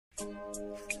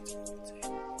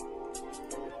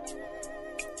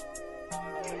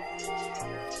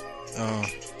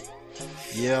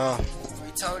Yeah.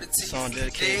 Song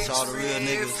dedicated to all the real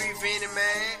niggas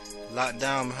locked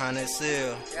down behind that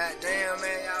cell. Goddamn,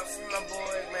 man, y'all free my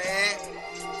boys, man.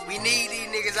 We need these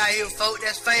niggas out here, folk.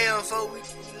 That's fam, folk. We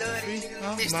love these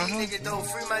niggas. Miss these niggas, though.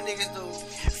 Free my niggas, though.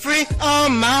 Free all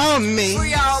my homies.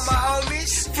 Free all my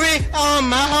homies. Free all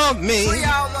my homies. Free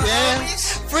all my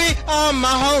homies. Free all my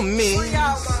homies. Free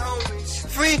all my homies.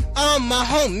 Free all my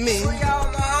homies. Free all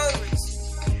my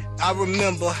homies. I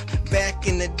remember back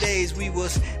in the days we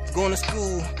was going to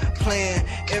school, playing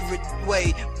every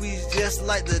way. We just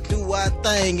like to do our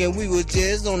thing, and we was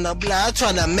just on the block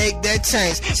trying to make that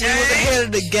change. We was ahead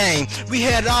of the game. We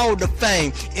had all the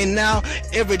fame, and now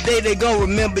every day they gon'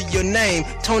 remember your name.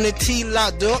 TonyT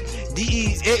locked up,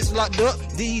 DEX locked up,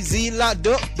 DZ locked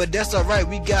up, but that's alright.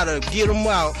 We gotta get them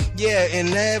out. Yeah,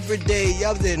 and every day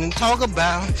y'all didn't talk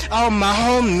about all my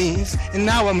homies, and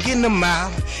now I'm getting them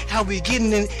out. How we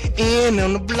getting it in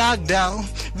on the block, dawg?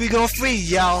 We gon' free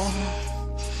y'all.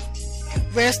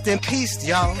 Rest in peace,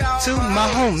 y'all, to my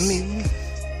homies.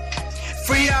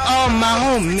 Free all my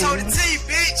homies.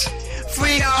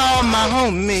 Free all my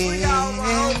homies.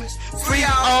 Free all my homies. Free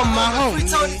all my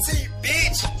homies.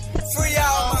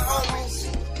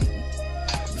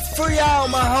 Free all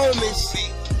my homies.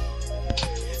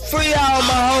 Free all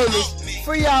my homies.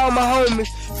 Free all my homies.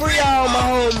 Free all my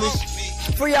homies.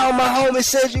 Free all my homies,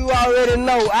 said you already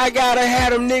know. I gotta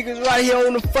have them niggas right here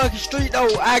on the fucking street,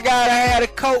 though. I gotta have the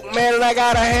coke, man, and I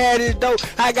gotta have this dope.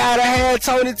 I gotta have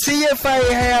TonyT if I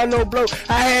ain't have no blow.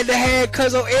 I had to have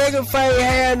Cousin Egg if I ain't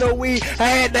have no weed. I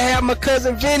had to have my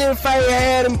cousin Vinny if I ain't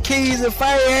have them keys. If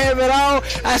I ain't have it all,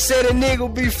 I said a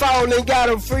nigga be falling.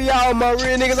 Gotta free all my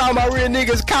real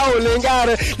niggas calling.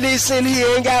 Gotta listen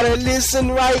here and gotta listen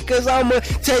right, cause I'ma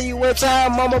tell you one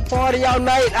time I'ma party all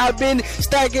night. I've been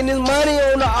stacking this money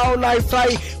on the all-night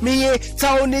flight. Me and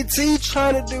TonyT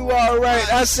trying to do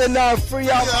alright. I said now free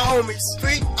all my homies.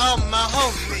 Free all my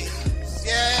homies.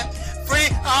 Yeah. Free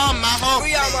all my homies.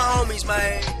 Free all my homies,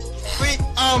 man. Free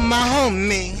all my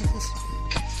homies.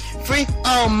 Free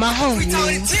all my homies. Free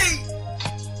TonyT.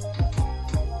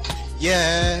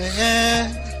 Yeah.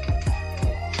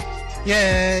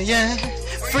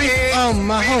 Free all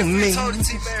my homies.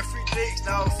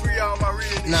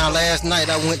 Now last night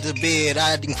I went to bed,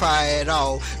 I didn't cry at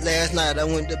all. Last night I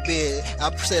went to bed,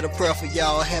 I said a prayer for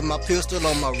y'all. Had my pistol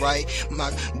on my right,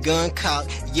 my gun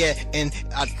cocked, yeah, and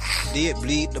I did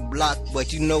bleed the block.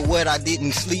 But you know what, I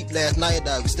didn't sleep last night,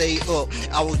 I stayed up.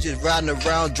 I was just riding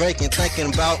around drinking,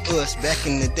 thinking about us back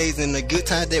in the days and the good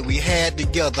times that we had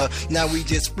together. Now we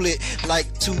just split like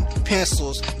two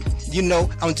pencils. You know,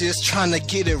 I'm just trying to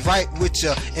get it right with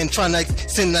you and trying to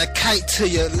send a kite to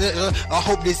you. I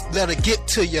hope this letter get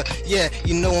to you. Yeah,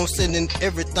 you know I'm sending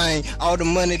everything. All the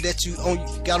money that you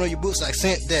got on your books, I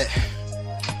sent that.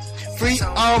 Free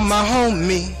all my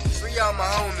homies. Free all my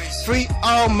homies. Free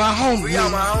all my homies. Free all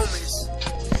my homies.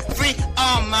 Free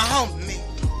all my homies.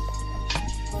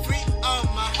 Free all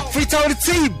my homies. Free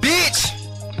TonyT, bitch.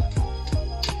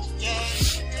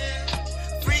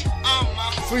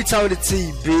 Free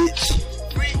TonyT, bitch.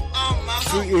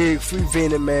 Free Egg, free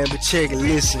Venom, man. But check it,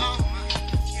 listen.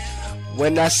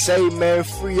 When I say, man,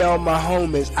 free all my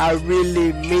homies, I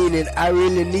really mean it. I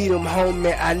really need them home,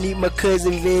 man. I need my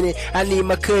cousin Vinny. I need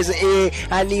my cousin Ed.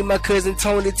 I need my cousin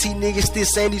TonyT. Nigga still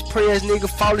saying these prayers, nigga.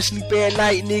 Fall asleep at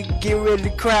night, nigga. Get ready to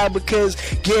cry because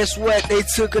guess what? They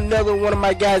took another one of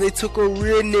my guys. They took a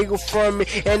real nigga from me,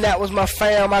 and that was my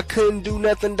fam. I couldn't do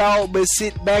nothing, dog, but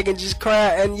sit back and just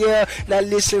cry. And yeah, now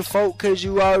listen, folk, cause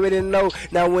you already know.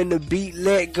 Now when the beat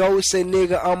let go, say,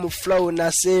 nigga, I'ma flow. And I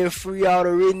said, free all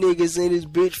the real niggas in this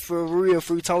bitch for real.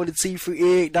 Free TonyT,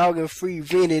 free Egg, dog, and free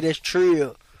Vinny. That's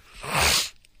trill.